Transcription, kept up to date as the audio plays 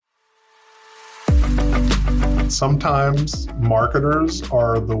Sometimes marketers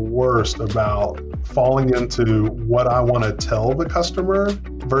are the worst about falling into what I want to tell the customer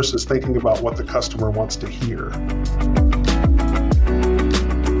versus thinking about what the customer wants to hear.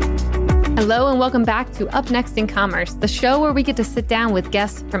 Hello and welcome back to Up Next in Commerce, the show where we get to sit down with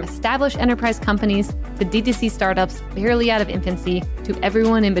guests from established enterprise companies to D2C startups barely out of infancy to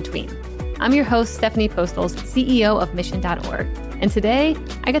everyone in between. I'm your host, Stephanie Postles, CEO of Mission.org. And today,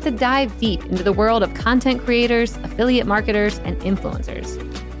 I get to dive deep into the world of content creators, affiliate marketers, and influencers.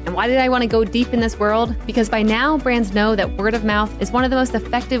 And why did I want to go deep in this world? Because by now, brands know that word of mouth is one of the most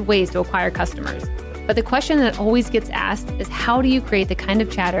effective ways to acquire customers. But the question that always gets asked is, how do you create the kind of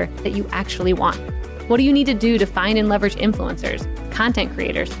chatter that you actually want? What do you need to do to find and leverage influencers, content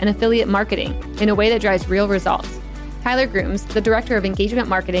creators, and affiliate marketing in a way that drives real results? Tyler Grooms, the Director of Engagement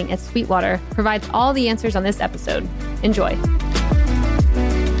Marketing at Sweetwater, provides all the answers on this episode. Enjoy.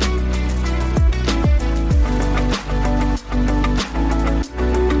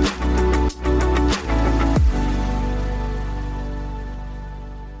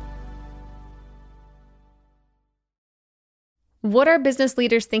 What are business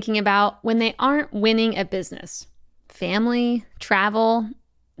leaders thinking about when they aren't winning at business? Family, travel,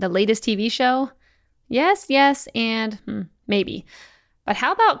 the latest TV show? Yes, and maybe. But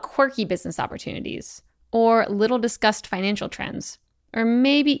how about quirky business opportunities or little discussed financial trends? Or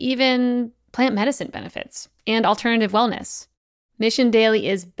maybe even plant medicine benefits and alternative wellness? Mission Daily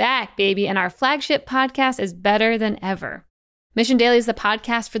is back, baby, and our flagship podcast is better than ever. Mission Daily is the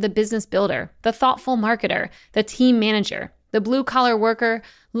podcast for the business builder, the thoughtful marketer, the team manager, the blue-collar worker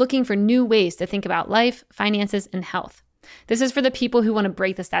looking for new ways to think about life, finances, and health. This is for the people who want to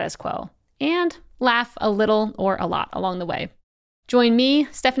break the status quo and laugh a little or a lot along the way. Join me,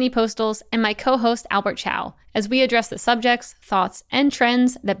 Stephanie Postles, and my co-host Albert Chow as we address the subjects, thoughts, and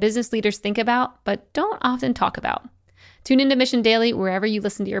trends that business leaders think about but don't often talk about. Tune into Mission Daily wherever you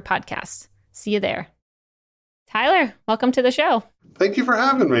listen to your podcasts. See you there. Tyler, welcome to the show. Thank you for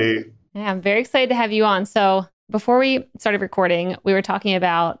having me. Yeah, I'm very excited to have you on. So before we started recording, we were talking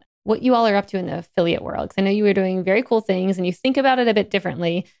about what you all are up to in the affiliate world. Because I know you were doing very cool things and you think about it a bit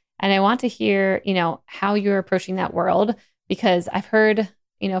differently. And I want to hear, how you're approaching that world, because I've heard,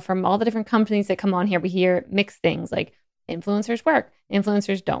 from all the different companies that come on here, we hear mixed things like influencers work,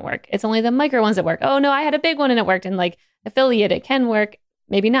 influencers don't work. It's only the micro ones that work. Oh no, I had a big one and it worked. And like affiliate, it can work,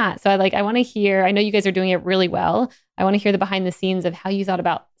 maybe not. So I want to hear, I know you guys are doing it really well. I want to hear the behind the scenes of how you thought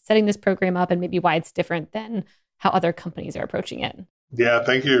about setting this program up and maybe why it's different than how other companies are approaching it. Yeah,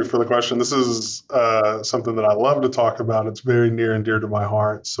 thank you for the question. This is something that I love to talk about. It's very near and dear to my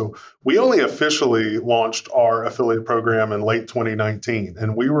heart. So we only officially launched our affiliate program in late 2019,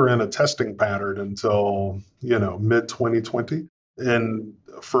 and we were in a testing pattern until, mid 2020. And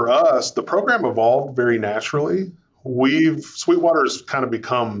for us, the program evolved very naturally. Sweetwater's kind of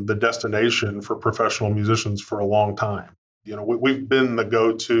become the destination for professional musicians for a long time. We've been the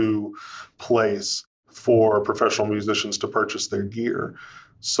go-to place for professional musicians to purchase their gear.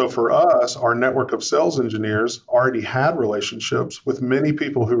 So for us, our network of sales engineers already had relationships with many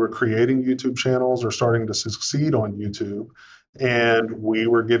people who were creating YouTube channels or starting to succeed on YouTube. And we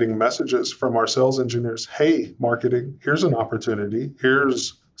were getting messages from our sales engineers, hey, marketing, here's an opportunity.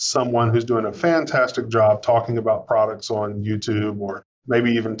 Here's someone who's doing a fantastic job talking about products on YouTube or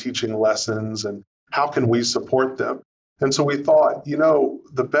maybe even teaching lessons, and how can we support them? And so we thought,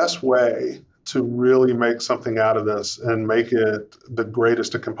 the best way to really make something out of this and make it the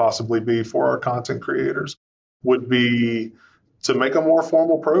greatest it can possibly be for our content creators would be to make a more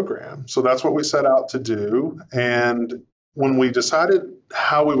formal program. So that's what we set out to do. And when we decided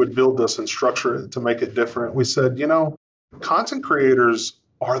how we would build this and structure it to make it different, we said, content creators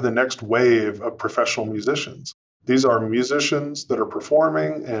are the next wave of professional musicians. These are musicians that are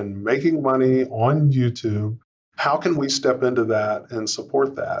performing and making money on YouTube. How can we step into that and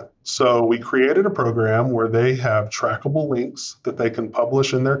support that? So we created a program where they have trackable links that they can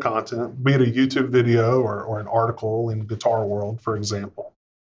publish in their content, be it a YouTube video or an article in Guitar World, for example.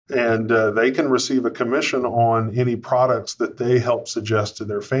 And they can receive a commission on any products that they help suggest to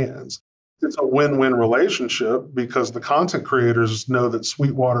their fans. It's a win-win relationship because the content creators know that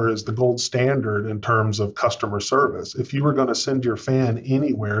Sweetwater is the gold standard in terms of customer service. If you were going to send your fan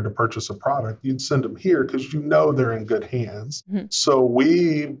anywhere to purchase a product, you'd send them here because they're in good hands. Mm-hmm. So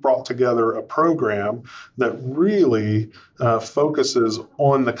we brought together a program that really focuses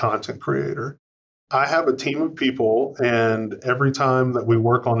on the content creator. I have a team of people, and every time that we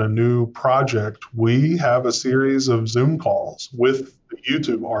work on a new project, we have a series of Zoom calls with the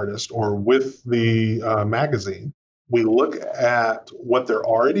YouTube artist or with the magazine. We look at what they're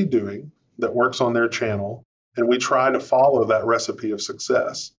already doing that works on their channel. And we try to follow that recipe of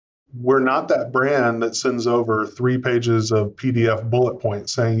success. We're not that brand that sends over 3 pages of PDF bullet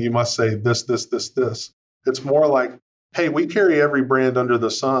points saying you must say this, this, this, this. It's more like, hey, we carry every brand under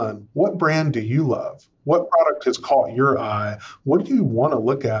the sun. What brand do you love? What product has caught your eye? What do you want to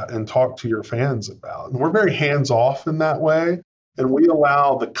look at and talk to your fans about? And we're very hands-off in that way, and we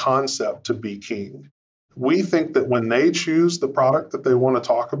allow the concept to be king. We think that when they choose the product that they want to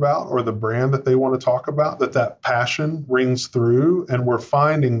talk about or the brand that they want to talk about, that passion rings through, and we're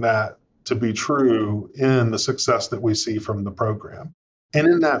finding that to be true in the success that we see from the program. And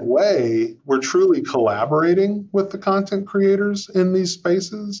in that way, we're truly collaborating with the content creators in these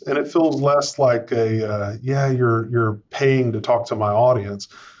spaces, and it feels less like you're paying to talk to my audience.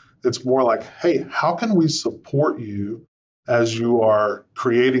 It's more like, hey, how can we support you as you are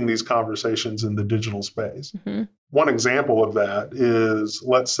creating these conversations in the digital space? Mm-hmm. One example of that is,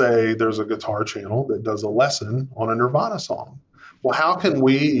 let's say there's a guitar channel that does a lesson on a Nirvana song. Well, how can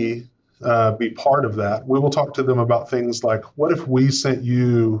we be part of that? We will talk to them about things like, what if we sent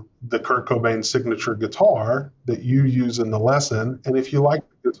you the Kurt Cobain signature guitar that you use in the lesson? And if you like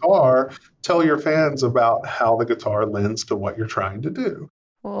the guitar, tell your fans about how the guitar lends to what you're trying to do.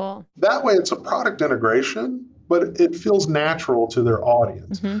 Cool. That way it's a product integration, but it feels natural to their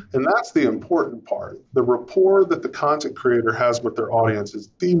audience. Mm-hmm. And that's the important part. The rapport that the content creator has with their audience is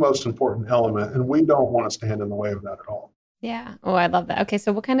the most important element, and we don't want to stand in the way of that at all. Yeah. Oh, I love that. Okay,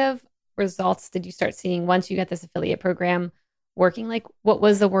 so what kind of results did you start seeing once you got this affiliate program working? Like, what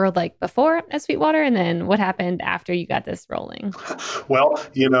was the world like before at Sweetwater, and then what happened after you got this rolling? Well,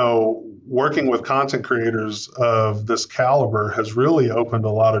 working with content creators of this caliber has really opened a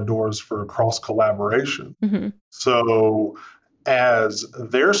lot of doors for cross collaboration. Mm-hmm. So as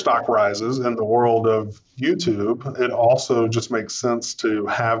their stock rises in the world of YouTube, it also just makes sense to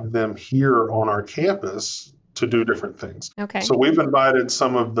have them here on our campus to do different things. Okay. So we've invited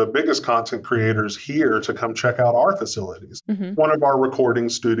some of the biggest content creators here to come check out our facilities. Mm-hmm. One of our recording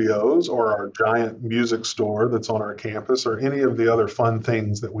studios or our giant music store that's on our campus, or any of the other fun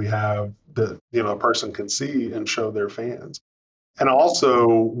things that we have that a person can see and show their fans. And also,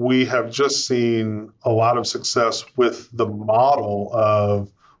 we have just seen a lot of success with the model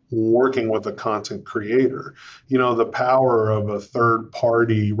of working with a content creator. The power of a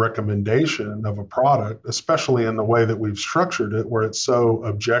third-party recommendation of a product, especially in the way that we've structured it, where it's so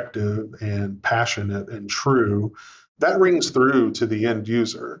objective and passionate and true, that rings through to the end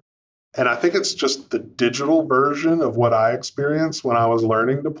user. And I think it's just the digital version of what I experienced when I was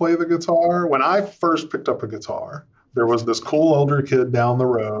learning to play the guitar. When I first picked up a guitar, there was this cool older kid down the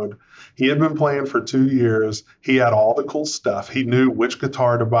road. He had been playing for 2 years. He had all the cool stuff. He knew which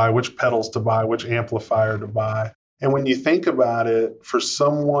guitar to buy, which pedals to buy, which amplifier to buy. And when you think about it, for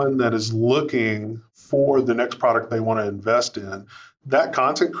someone that is looking for the next product they want to invest in, that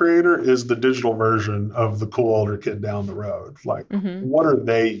content creator is the digital version of the cool older kid down the road. Like, mm-hmm. What are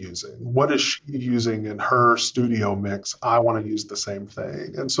they using? What is she using in her studio mix? I want to use the same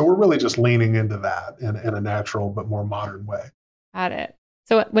thing. And so we're really just leaning into that in a natural but more modern way. Got it.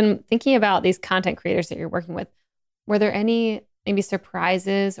 So when thinking about these content creators that you're working with, were there any maybe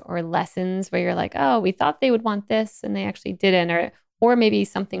surprises or lessons where you're like, oh, we thought they would want this and they actually didn't, or maybe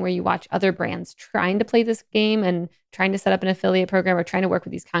something where you watch other brands trying to play this game and trying to set up an affiliate program or trying to work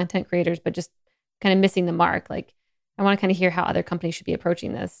with these content creators, but just kind of missing the mark? Like, I want to kind of hear how other companies should be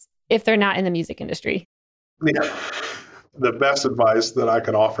approaching this if they're not in the music industry. Yeah. The best advice that I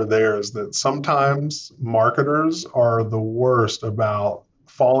can offer there is that sometimes marketers are the worst about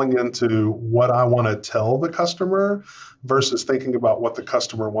falling into what I want to tell the customer versus thinking about what the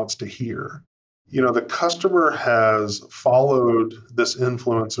customer wants to hear. The customer has followed this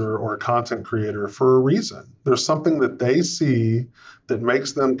influencer or content creator for a reason. There's something that they see that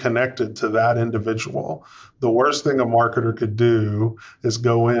makes them connected to that individual. The worst thing a marketer could do is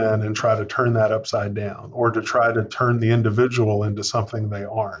go in and try to turn that upside down, or to try to turn the individual into something they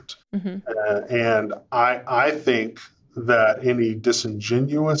aren't. Mm-hmm. And I think that any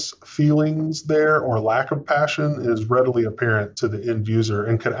disingenuous feelings there or lack of passion is readily apparent to the end user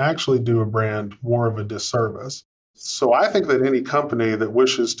and could actually do a brand more of a disservice. So I think that any company that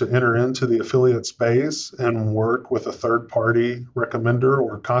wishes to enter into the affiliate space and work with a third-party recommender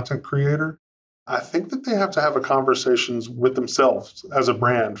or content creator, I think that they have to have a conversations with themselves as a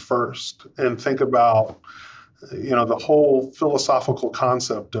brand first and think about, the whole philosophical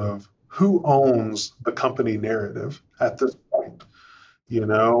concept of who owns the company narrative at this point.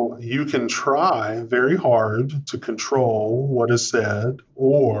 You can try very hard to control what is said,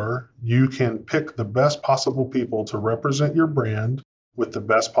 or you can pick the best possible people to represent your brand with the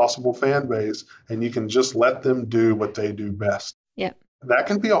best possible fan base, and you can just let them do what they do best. Yep. That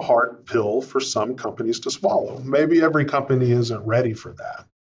can be a hard pill for some companies to swallow. Maybe every company isn't ready for that,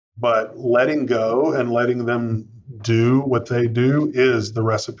 but letting go and letting them do what they do is the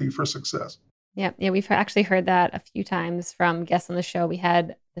recipe for success. Yeah, we've actually heard that a few times from guests on the show. We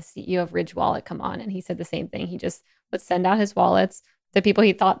had the CEO of Ridge Wallet come on, and he said the same thing. He just would send out his wallets to people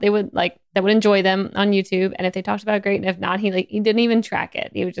he thought they would like, that would enjoy them on YouTube. And if they talked about it, great. And if not, he didn't even track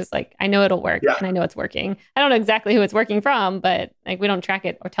it. He was just like, I know it'll work, and I know it's working. I don't know exactly who it's working from, but like we don't track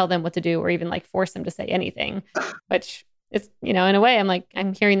it or tell them what to do or even like force them to say anything. Which is, in a way,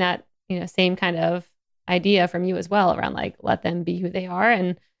 I'm hearing that same kind of idea from you as well around like let them be who they are,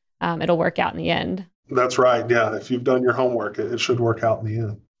 and it'll work out in the end. That's right. Yeah. If you've done your homework, it should work out in the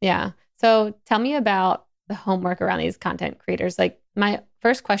end. Yeah. So tell me about the homework around these content creators. Like my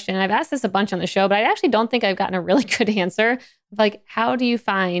first question, and I've asked this a bunch on the show, but I actually don't think I've gotten a really good answer. Like, how do you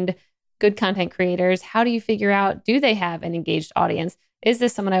find good content creators? How do you figure out, do they have an engaged audience? Is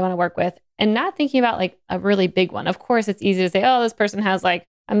this someone I want to work with? And not thinking about like a really big one. Of course, it's easy to say, oh, this person has like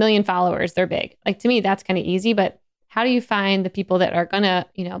 1 million followers. They're big. Like to me, that's kind of easy, but how do you find the people that are going to,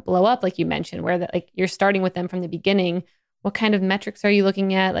 blow up, like you mentioned, where that like you're starting with them from the beginning? What kind of metrics are you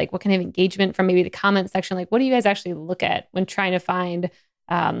looking at? Like what kind of engagement from maybe the comment section? Like what do you guys actually look at when trying to find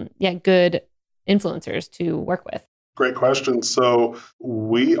good influencers to work with? Great question. So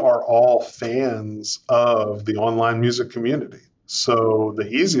we are all fans of the online music community. So the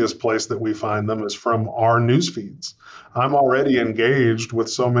easiest place that we find them is from our news feeds. I'm already engaged with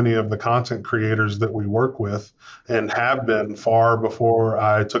so many of the content creators that we work with and have been far before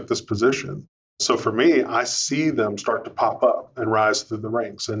I took this position. So for me, I see them start to pop up and rise through the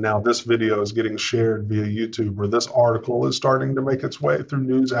ranks. And now this video is getting shared via YouTube, or this article is starting to make its way through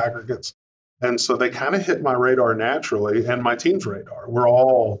news aggregates. And so they kind of hit my radar naturally and my team's radar. We're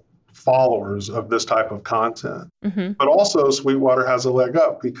all followers of this type of content. Mm-hmm. But also Sweetwater has a leg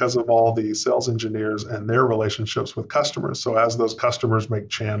up because of all the sales engineers and their relationships with customers. So as those customers make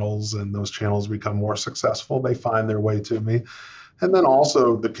channels and those channels become more successful, they find their way to me. And then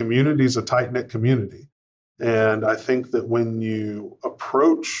also the community is a tight-knit community. And I think that when you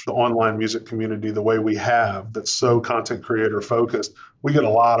approach the online music community the way we have, that's so content creator focused, we get a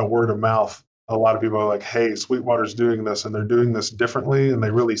lot of word of mouth. A lot of people are like, hey, Sweetwater's doing this, and they're doing this differently, and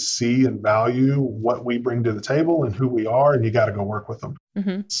they really see and value what we bring to the table and who we are, and you got to go work with them.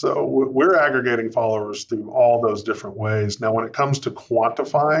 Mm-hmm. So we're aggregating followers through all those different ways. Now, when it comes to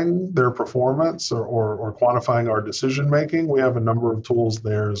quantifying their performance or quantifying our decision making, we have a number of tools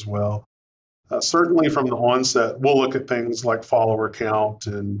there as well. Certainly from the onset, we'll look at things like follower count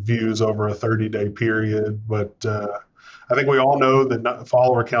and views over a 30-day period, but I think we all know that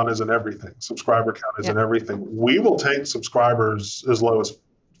follower count isn't everything. Subscriber count isn't everything. We will take subscribers as low as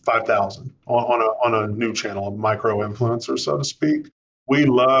 5,000 on a new channel, a micro influencer, so to speak. We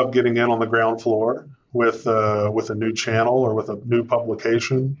love getting in on the ground floor with a new channel or with a new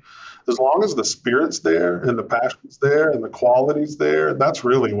publication. As long as the spirit's there and the passion's there and the quality's there, that's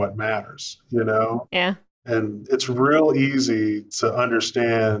really what matters, Yeah. And it's real easy to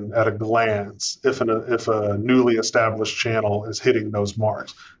understand at a glance if a newly established channel is hitting those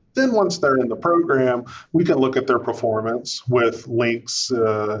marks. Then once they're in the program, we can look at their performance with links,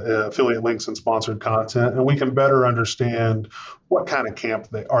 affiliate links and sponsored content, and we can better understand what kind of camp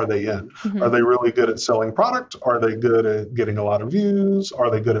are they in. Mm-hmm. Are they really good at selling product? Are they good at getting a lot of views?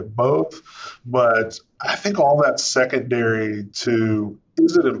 Are they good at both? But I think all that's secondary to,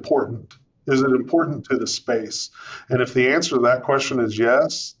 is it important? Is it important to the space? And if the answer to that question is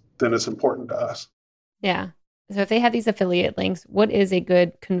yes, then it's important to us. Yeah. So if they have these affiliate links, what is a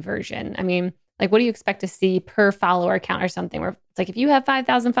good conversion? I mean, like, what do you expect to see per follower count or something? Where it's like, if you have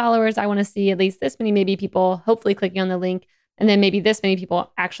 5,000 followers, I want to see at least this many maybe people hopefully clicking on the link, and then maybe this many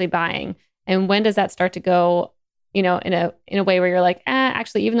people actually buying. And when does that start to go, in a way where you're like,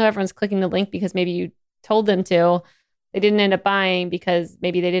 actually, even though everyone's clicking the link because maybe you told them to, they didn't end up buying because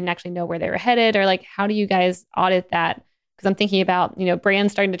maybe they didn't actually know where they were headed? Or like, how do you guys audit that? Because I'm thinking about,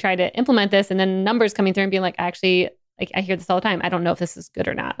 brands starting to try to implement this and then numbers coming through and being like, actually, like I hear this all the time. I don't know if this is good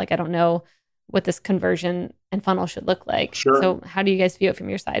or not. Like, I don't know what this conversion and funnel should look like. Sure. So how do you guys view it from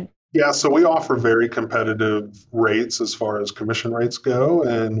your side? Yeah, so we offer very competitive rates as far as commission rates go.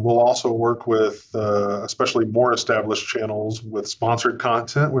 And we'll also work with especially more established channels with sponsored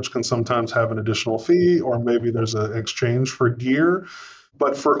content, which can sometimes have an additional fee, or maybe there's an exchange for gear.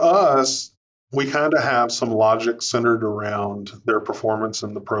 But for us, we kind of have some logic centered around their performance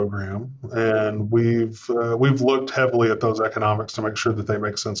in the program. And we've looked heavily at those economics to make sure that they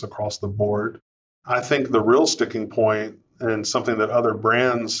make sense across the board. I think the real sticking point and something that other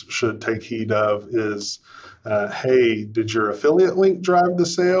brands should take heed of is, hey, did your affiliate link drive the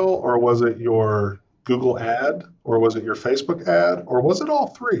sale, or was it your Google ad, or was it your Facebook ad, or was it all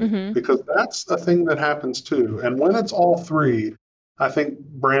three? Mm-hmm. Because that's a thing that happens too. And when it's all three, I think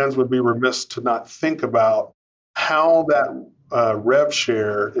brands would be remiss to not think about how that rev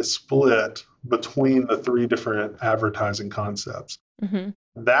share is split between the three different advertising concepts. Mm-hmm.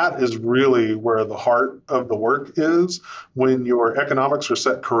 That is really where the heart of the work is. When your economics are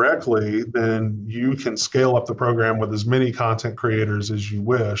set correctly, then you can scale up the program with as many content creators as you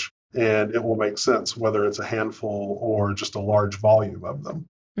wish, and it will make sense, whether it's a handful or just a large volume of them.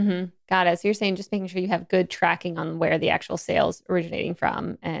 Mm-hmm. Got it. So you're saying just making sure you have good tracking on where the actual sales originating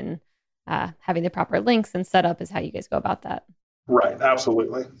from, and having the proper links and setup is how you guys go about that. Right.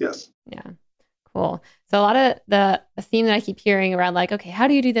 Absolutely. Yes. Yeah. Cool. So a lot of the theme that I keep hearing around, like, okay, how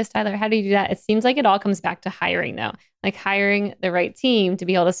do you do this, Tyler? How do you do that? It seems like it all comes back to hiring, though, like hiring the right team to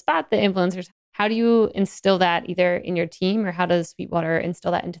be able to spot the influencers. How do you instill that either in your team, or how does Sweetwater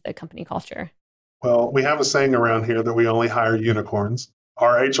instill that into the company culture? Well, we have a saying around here that we only hire unicorns.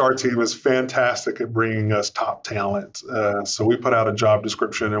 Our HR team is fantastic at bringing us top talent. So we put out a job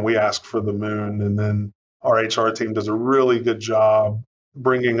description and we ask for the moon. And then our HR team does a really good job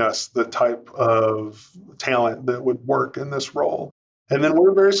bringing us the type of talent that would work in this role. And then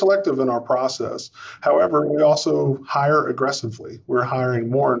we're very selective in our process. However, we also hire aggressively. We're hiring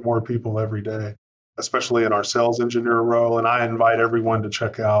more and more people every day, especially in our sales engineer role. And I invite everyone to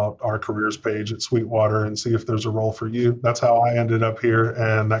check out our careers page at Sweetwater and see if there's a role for you. That's how I ended up here.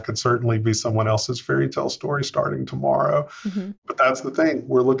 And that could certainly be someone else's fairy tale story starting tomorrow. Mm-hmm. But that's the thing.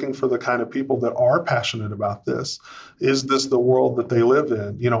 We're looking for the kind of people that are passionate about this. Is this the world that they live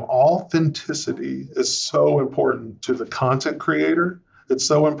in? You know, authenticity is so important to the content creator. It's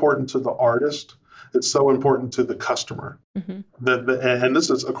so important to the artist. It's so important to the customer. Mm-hmm. And this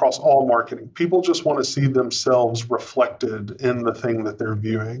is across all marketing. People just want to see themselves reflected in the thing that they're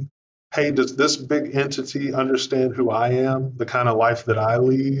viewing. Hey, does this big entity understand who I am, the kind of life that I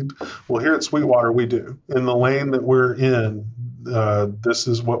lead? Well, here at Sweetwater, we do. In the lane that we're in, this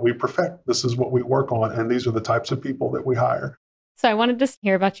is what we perfect. This is what we work on. And these are the types of people that we hire. So I wanted to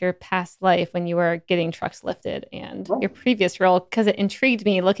hear about your past life when you were getting trucks lifted and your previous role, because it intrigued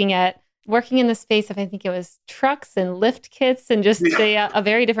me looking at working in the space of, I think it was trucks and lift kits, and just a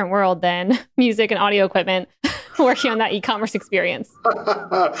very different world than music and audio equipment, working on that e-commerce experience.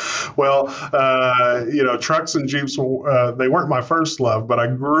 Well, trucks and Jeeps, they weren't my first love, but I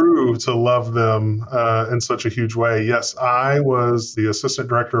grew to love them in such a huge way. Yes, I was the assistant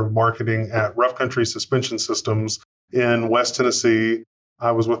director of marketing at Rough Country Suspension Systems in West Tennessee.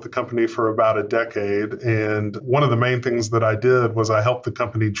 I was with the company for about a decade. And one of the main things that I did was I helped the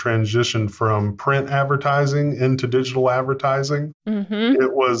company transition from print advertising into digital advertising. Mm-hmm.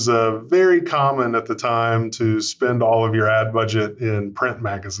 It was very common at the time to spend all of your ad budget in print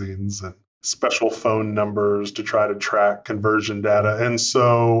magazines and special phone numbers to try to track conversion data. And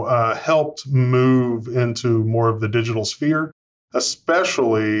so helped move into more of the digital sphere,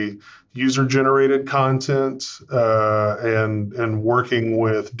 especially user-generated content and working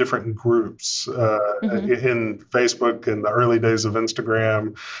with different groups in Facebook in the early days of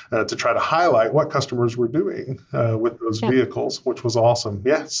Instagram to try to highlight what customers were doing with those vehicles, which was awesome.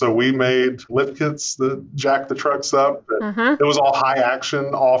 Yeah, so we made lift kits that jacked the trucks up. It was all high action,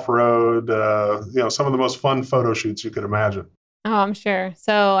 off-road, some of the most fun photo shoots you could imagine. Oh, I'm sure.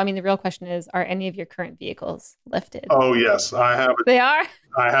 So, I mean, the real question is, are any of your current vehicles lifted? Oh, yes. They are?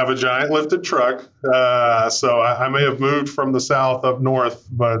 I have a giant lifted truck. So I may have moved from the south up north,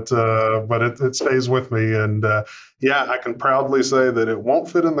 but it stays with me. And I can proudly say that it won't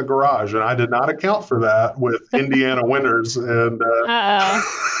fit in the garage. And I did not account for that with Indiana winters. And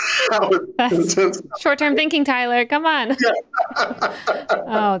that's short-term thinking, Tyler. Come on.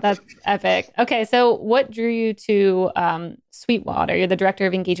 Oh, that's epic. Okay, so what drew you to Sweetwater? You're the director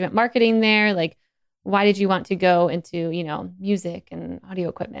of engagement marketing there. Like, why did you want to go into, music and audio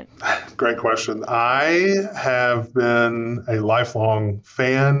equipment? Great question. I have been a lifelong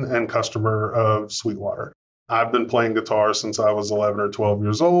fan and customer of Sweetwater. I've been playing guitar since I was 11 or 12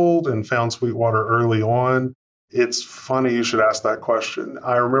 years old and found Sweetwater early on. It's funny you should ask that question.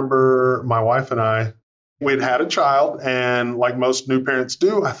 I remember my wife and I, we'd had a child, and like most new parents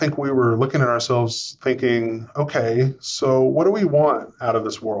do, I think we were looking at ourselves thinking, okay, so what do we want out of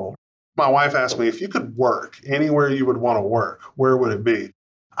this world? My wife asked me, if you could work anywhere you would want to work, where would it be?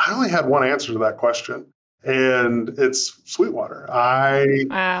 I only had one answer to that question. and it's Sweetwater.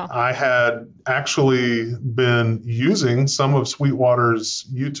 Wow. I had actually been using some of Sweetwater's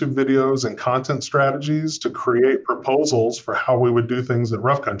YouTube videos and content strategies to create proposals for how we would do things at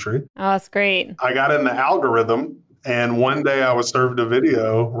Rough Country. Oh, that's great. I got in the algorithm, and one day I was served a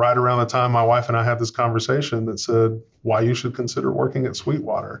video right around the time my wife and I had this conversation that said why you should consider working at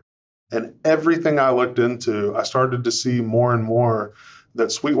Sweetwater. And everything I looked into, I started to see more and more that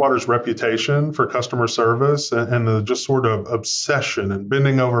Sweetwater's reputation for customer service and the just sort of obsession and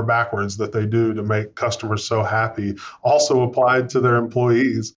bending over backwards that they do to make customers so happy also applied to their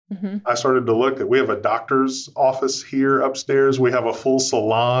employees. Mm-hmm. I started to look at, we have a doctor's office here upstairs. We have a full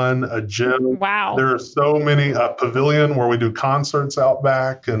salon, a gym. Wow. There are so many, a pavilion where we do concerts out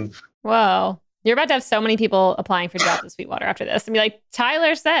back. And whoa. You're about to have so many people applying for jobs at Sweetwater after this and be like,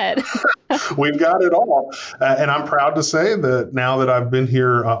 Tyler said. We've got it all. And I'm proud to say that now that I've been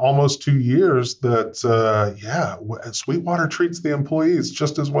here almost 2 years, that, Sweetwater treats the employees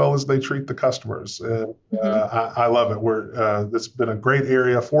just as well as they treat the customers. And I love it. It's been a great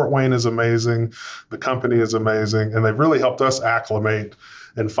area. Fort Wayne is amazing. The company is amazing. And they've really helped us acclimate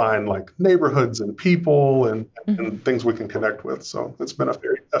and find like neighborhoods and people and things we can connect with. So it's been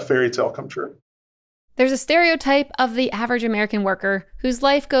a fairy tale come true. There's a stereotype of the average American worker whose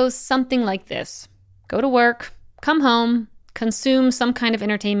life goes something like this. Go to work, come home, consume some kind of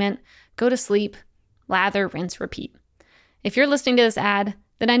entertainment, go to sleep, lather, rinse, repeat. If you're listening to this ad,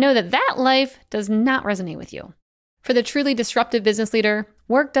 then I know that life does not resonate with you. For the truly disruptive business leader,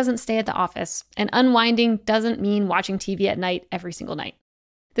 work doesn't stay at the office, and unwinding doesn't mean watching TV at night every single night.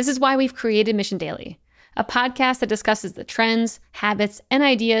 This is why we've created Mission Daily, a podcast that discusses the trends, habits, and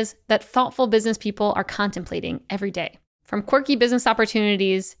ideas that thoughtful business people are contemplating every day. From quirky business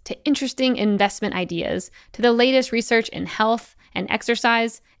opportunities to interesting investment ideas to the latest research in health and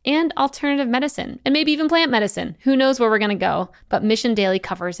exercise and alternative medicine, and maybe even plant medicine. Who knows where we're going to go, but Mission Daily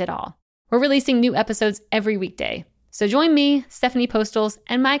covers it all. We're releasing new episodes every weekday. So join me, Stephanie Postles,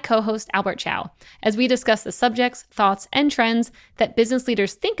 and my co-host Albert Chow as we discuss the subjects, thoughts, and trends that business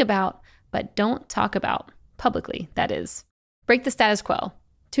leaders think about but don't talk about, publicly, that is. Break the status quo.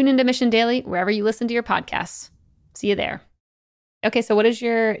 Tune into Mission Daily wherever you listen to your podcasts. See you there. Okay, so what does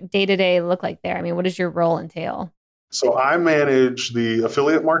your day-to-day look like there? I mean, what does your role entail? So I manage the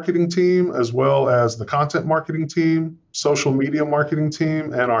affiliate marketing team as well as the content marketing team, social media marketing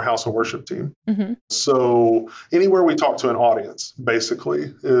team, and our house of worship team. Mm-hmm. So anywhere we talk to an audience,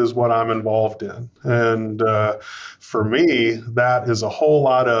 basically, is what I'm involved in. And for me, that is a whole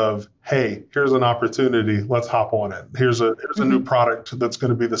lot of, hey, here's an opportunity. Let's hop on it. Here's a new product that's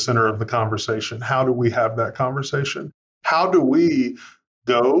going to be the center of the conversation. How do we have that conversation? How do we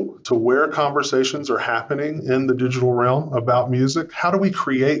go to where conversations are happening in the digital realm about music? How do we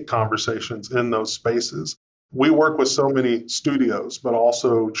create conversations in those spaces? We work with so many studios, but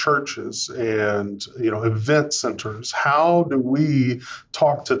also churches and event centers. How do we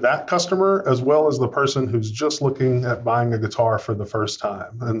talk to that customer as well as the person who's just looking at buying a guitar for the first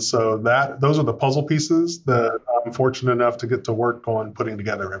time? And so those are the puzzle pieces that I'm fortunate enough to get to work on putting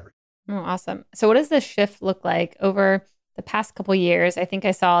together every day. Oh, awesome. So what does the shift look like over the past couple years? I think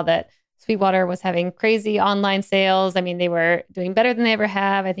I saw that Sweetwater was having crazy online sales. I mean, they were doing better than they ever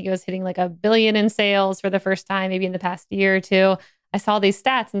have. I think it was hitting like $1 billion in sales for the first time, maybe in the past year or two. I saw these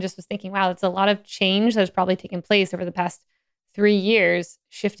stats and just was thinking, wow, that's a lot of change that has probably taken place over the past 3 years,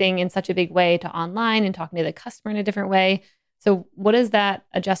 shifting in such a big way to online and talking to the customer in a different way. So what does that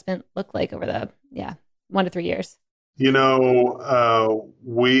adjustment look like over the 1 to 3 years?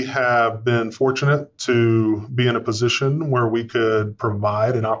 We have been fortunate to be in a position where we could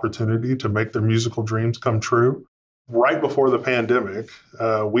provide an opportunity to make their musical dreams come true. Right before the pandemic,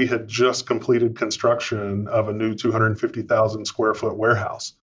 we had just completed construction of a new 250,000 square foot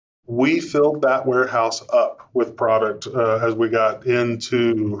warehouse. We filled that warehouse up with product as we got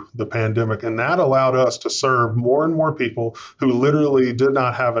into the pandemic, and that allowed us to serve more and more people who literally did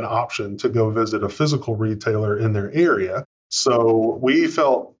not have an option to go visit a physical retailer in their area. So we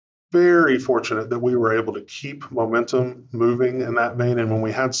felt very fortunate that we were able to keep momentum moving in that vein. And when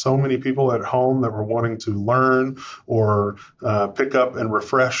we had so many people at home that were wanting to learn or pick up and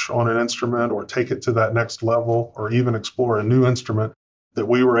refresh on an instrument or take it to that next level or even explore a new instrument, that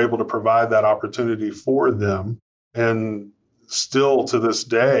we were able to provide that opportunity for them. And still to this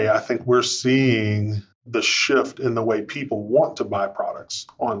day, I think we're seeing the shift in the way people want to buy products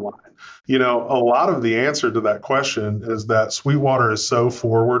online. A lot of the answer to that question is that Sweetwater is so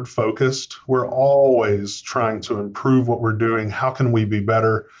forward focused. We're always trying to improve what we're doing. How can we be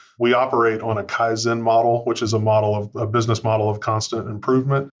better? We operate on a Kaizen model, which is a business model of constant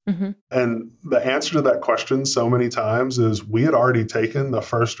improvement. Mm-hmm. And the answer to that question so many times is we had already taken the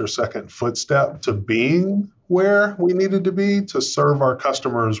first or second footstep to being where we needed to be to serve our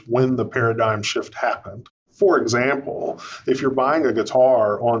customers when the paradigm shift happened. For example, if you're buying a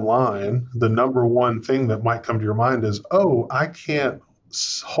guitar online, the number one thing that might come to your mind is, oh, I can't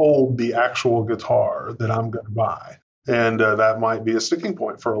hold the actual guitar that I'm going to buy. And that might be a sticking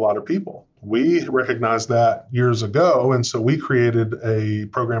point for a lot of people. We recognized that years ago, and so we created a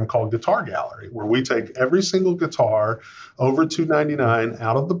program called Guitar Gallery, where we take every single guitar over $299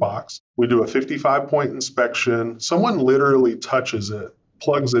 out of the box. We do a 55-point inspection. Someone literally touches it,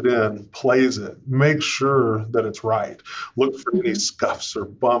 plugs it in, plays it, makes sure that it's right. Look for any scuffs or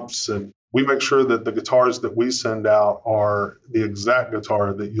bumps, and we make sure that the guitars that we send out are the exact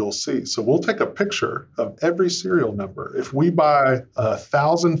guitar that you'll see. So we'll take a picture of every serial number. If we buy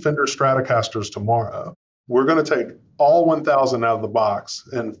 1,000 Fender Stratocasters tomorrow, we're going to take all 1,000 out of the box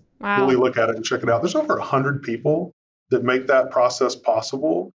and really look at it and check it out. There's over 100 people that make that process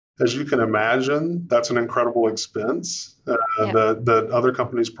possible. As you can imagine, that's an incredible expense that other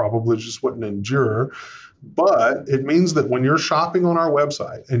companies probably just wouldn't endure. But it means that when you're shopping on our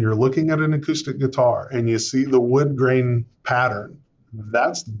website and you're looking at an acoustic guitar and you see the wood grain pattern,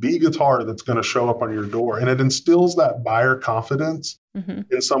 that's the guitar that's going to show up on your door. And it instills that buyer confidence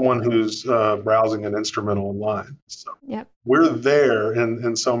in someone who's browsing an instrument online. So we're there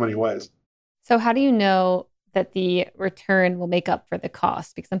in so many ways. So how do you know that the return will make up for the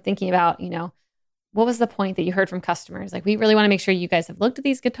cost? Because I'm thinking about, what was the point that you heard from customers? Like, we really want to make sure you guys have looked at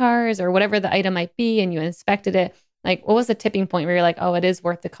these guitars or whatever the item might be and you inspected it. Like, what was the tipping point where you're like, oh, it is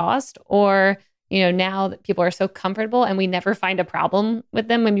worth the cost? Or, now that people are so comfortable and we never find a problem with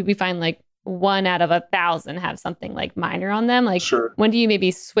them, maybe we find like 1 out of 1,000 have something like minor on them. Like, when do you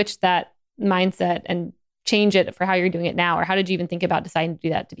maybe switch that mindset and change it for how you're doing it now? Or how did you even think about deciding to do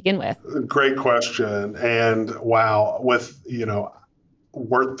that to begin with? Great question. And wow, with,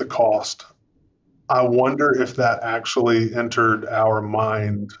 worth the cost. I wonder if that actually entered our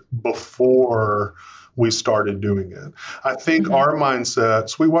mind before we started doing it. I think our mindset,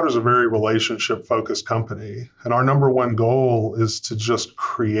 Sweetwater is a very relationship-focused company, and our number one goal is to just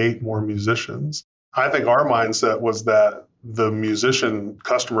create more musicians. I think our mindset was that the musician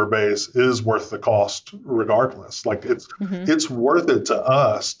customer base is worth the cost regardless. Like it's worth it to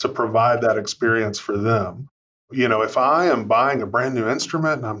us to provide that experience for them. If I am buying a brand new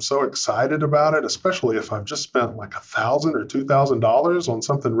instrument and I'm so excited about it, especially if I've just spent like $1,000 or $2,000 on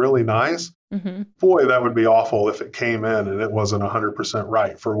something really nice, boy, that would be awful if it came in and it wasn't 100%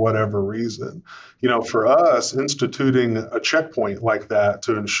 right for whatever reason. For us, instituting a checkpoint like that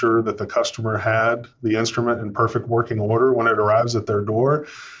to ensure that the customer had the instrument in perfect working order when it arrives at their door,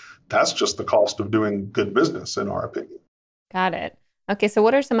 that's just the cost of doing good business, in our opinion. Got it. Okay, so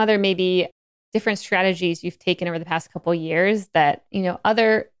what are some other maybe different strategies you've taken over the past couple of years that,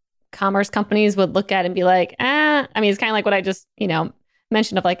 other commerce companies would look at and be like, it's kind of like what I just,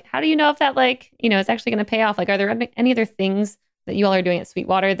 mentioned of like, how do you know if that it's actually going to pay off? Like, are there any other things that you all are doing at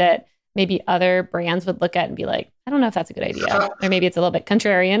Sweetwater that maybe other brands would look at and be like, I don't know if that's a good idea, or maybe it's a little bit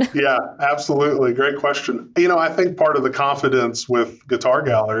contrarian? Yeah, absolutely. Great question. I think part of the confidence with Guitar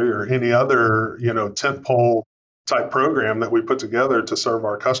Gallery or any other, tentpole type program that we put together to serve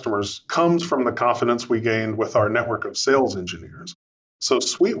our customers comes from the confidence we gained with our network of sales engineers. So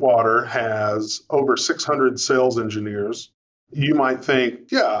Sweetwater has over 600 sales engineers. You might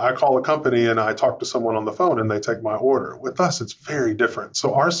think, I call a company and I talk to someone on the phone and they take my order. With us, it's very different.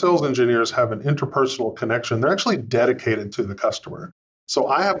 So our sales engineers have an interpersonal connection. They're actually dedicated to the customer. So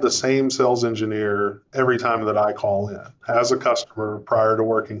I have the same sales engineer every time that I call in. As a customer, prior to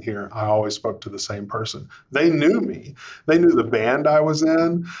working here, I always spoke to the same person. They knew me. They knew the band I was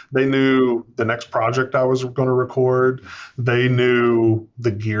in. They knew the next project I was going to record. They knew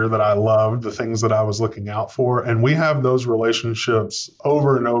the gear that I loved, the things that I was looking out for. And we have those relationships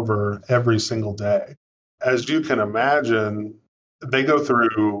over and over every single day. As you can imagine, they go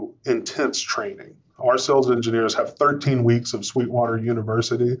through intense training. Our sales engineers have 13 weeks of Sweetwater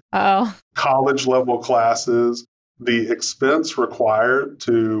University, college level classes. The expense required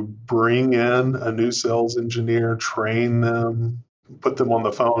to bring in a new sales engineer, train them, put them on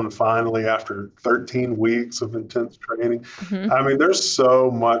the phone finally after 13 weeks of intense training. There's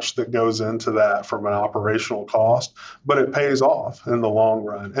so much that goes into that from an operational cost, but it pays off in the long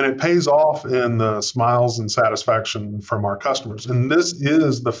run. And it pays off in the smiles and satisfaction from our customers. And this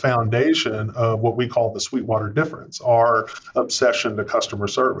is the foundation of what we call the Sweetwater difference, our obsession to customer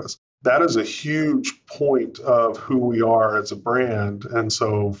service. that is a huge point of who we are as a brand. And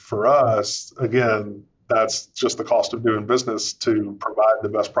so for us, again, that's just the cost of doing business to provide the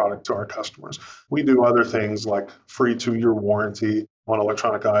best product to our customers. We do other things like free 2-year warranty on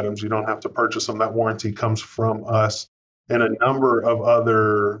electronic items. You don't have to purchase them. That warranty comes from us, and a number of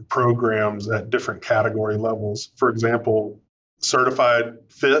other programs at different category levels. For example, certified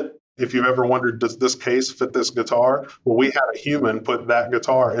fit. If you've ever wondered, does this case fit this guitar? Well, we had a human put that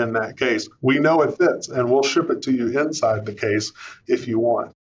guitar in that case. We know it fits, and we'll ship it to you inside the case if you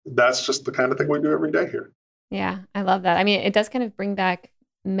want. That's just the kind of thing we do every day here. Yeah, I love that. I mean, it does kind of bring back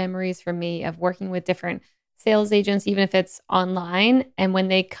memories for me of working with different sales agents, even if it's online. And when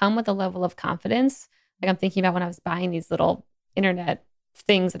they come with a level of confidence, like I'm thinking about when I was buying these little internet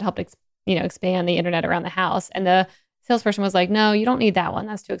things that helped, expand the internet around the house. And the salesperson was like, no, you don't need that one.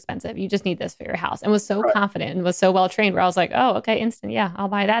 That's too expensive. You just need this for your house. And was so confident and was so well trained where I was like, oh, okay, instant. Yeah, I'll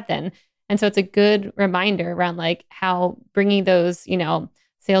buy that then. And so it's a good reminder around like how bringing those,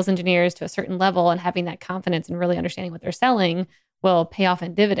 sales engineers to a certain level and having that confidence and really understanding what they're selling will pay off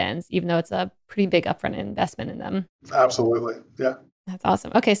in dividends, even though it's a pretty big upfront investment in them. Absolutely. Yeah. That's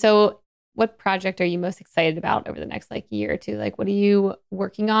awesome. Okay. So what project are you most excited about over the next year or two? Like, what are you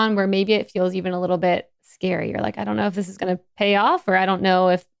working on where maybe it feels even a little bit scary? You're like, I don't know if this is going to pay off, or I don't know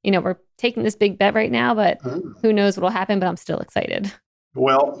if, we're taking this big bet right now, but who knows what will happen, but I'm still excited.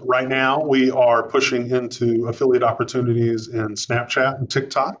 Well, right now we are pushing into affiliate opportunities in Snapchat and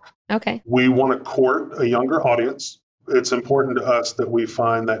TikTok. Okay. We want to court a younger audience. It's important to us that we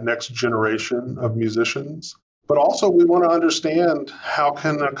find that next generation of musicians, but also we want to understand how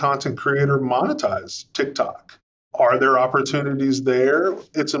can a content creator monetize TikTok? Are there opportunities there?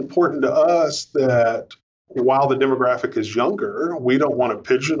 It's important to us that while the demographic is younger, we don't want to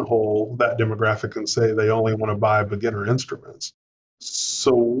pigeonhole that demographic and say they only want to buy beginner instruments.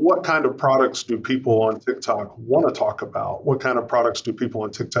 So what kind of products do people on TikTok want to talk about? What kind of products do people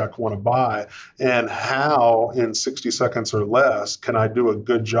on TikTok want to buy? And how, in 60 seconds or less, can I do a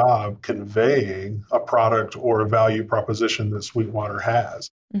good job conveying a product or a value proposition that Sweetwater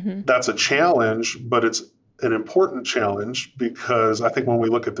has? Mm-hmm. That's a challenge, but it's an important challenge because I think when we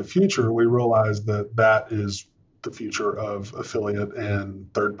look at the future, we realize that that is the future of affiliate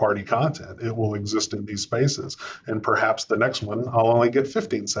and third-party content. It will exist in these spaces. And perhaps the next one, I'll only get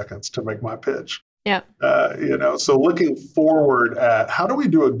 15 seconds to make my pitch. Yeah. So looking forward at how do we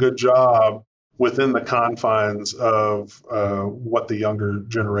do a good job within the confines of what the younger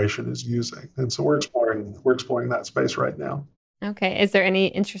generation is using. And so we're exploring that space right now. Okay. Is there any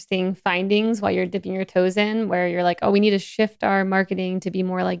interesting findings while you're dipping your toes in where you're like, oh, we need to shift our marketing to be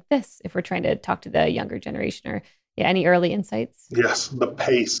more like this if we're trying to talk to the younger generation, or any early insights? Yes, the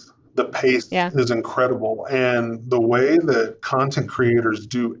pace. The pace is incredible. And the way that content creators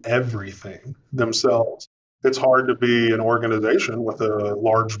do everything themselves, it's hard to be an organization with a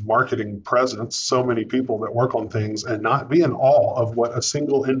large marketing presence, so many people that work on things, and not be in awe of what a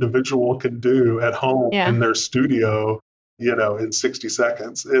single individual can do at home in their studio in 60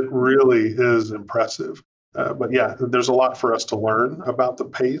 seconds. It really is impressive. But there's a lot for us to learn about the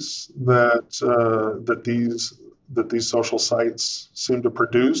pace that these social sites seem to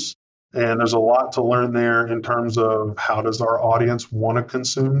produce. And there's a lot to learn there in terms of how does our audience want to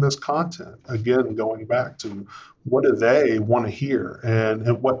consume this content? Again, going back to what do they want to hear and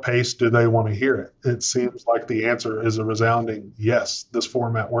at what pace do they want to hear it? It seems like the answer is a resounding yes, this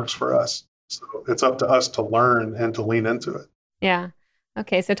format works for us. So it's up to us to learn and to lean into it. Yeah.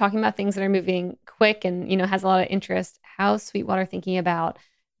 Okay. So talking about things that are moving quick and, has a lot of interest, how's Sweetwater thinking about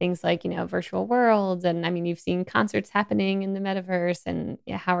things like, virtual worlds? And I mean, you've seen concerts happening in the metaverse, and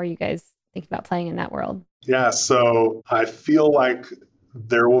how are you guys thinking about playing in that world? Yeah. So I feel like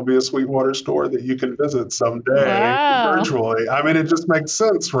there will be a Sweetwater store that you can visit someday virtually. I mean, it just makes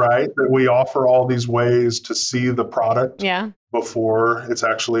sense, right? That we offer all these ways to see the product before it's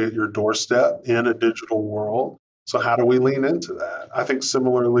actually at your doorstep in a digital world. So how do we lean into that? I think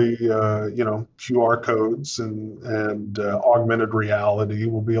similarly, QR codes and augmented reality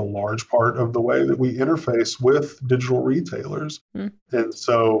will be a large part of the way that we interface with digital retailers. And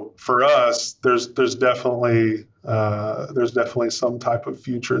so for us, there's definitely some type of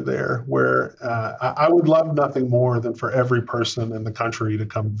future there where I would love nothing more than for every person in the country to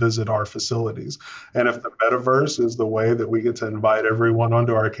come visit our facilities. And if the metaverse is the way that we get to invite everyone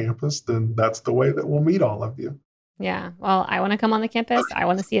onto our campus, then that's the way that we'll meet all of you. Yeah. Well, I want to come on the campus. I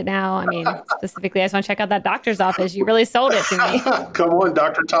want to see it now. I mean, specifically, I just want to check out that doctor's office. You really sold it to me. Come on,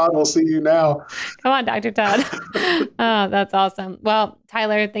 Dr. Todd. We'll see you now. Come on, Dr. Todd. Oh, that's awesome. Well,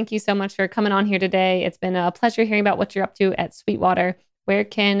 Tyler, thank you so much for coming on here today. It's been a pleasure hearing about what you're up to at Sweetwater. where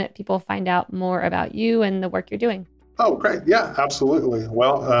can people find out more about you and the work you're doing? Oh, great. Yeah, absolutely.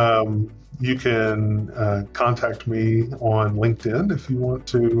 Well, you can contact me on LinkedIn if you want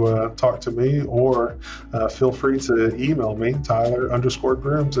to talk to me, or feel free to email me,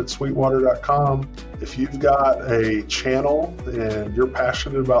 Tyler_Grooms@sweetwater.com. If you've got a channel and you're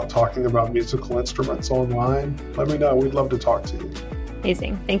passionate about talking about musical instruments online, let me know. We'd love to talk to you.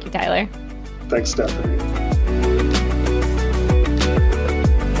 Amazing. Thank you, Tyler. Thanks, Stephanie.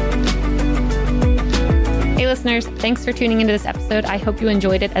 Hey listeners, thanks for tuning into this episode. I hope you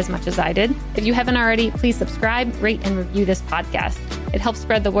enjoyed it as much as I did. If you haven't already, please subscribe, rate, and review this podcast. It helps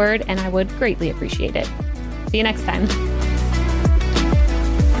spread the word, and I would greatly appreciate it. See you next time.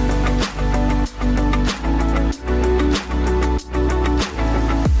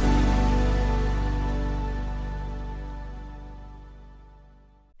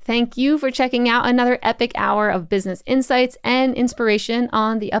 Thank you for checking out another epic hour of business insights and inspiration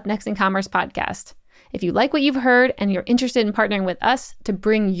on the Up Next in Commerce podcast. If you like what you've heard and you're interested in partnering with us to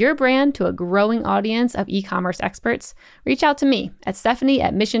bring your brand to a growing audience of e-commerce experts, reach out to me at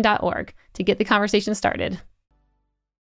Stephanie@mission.org to get the conversation started.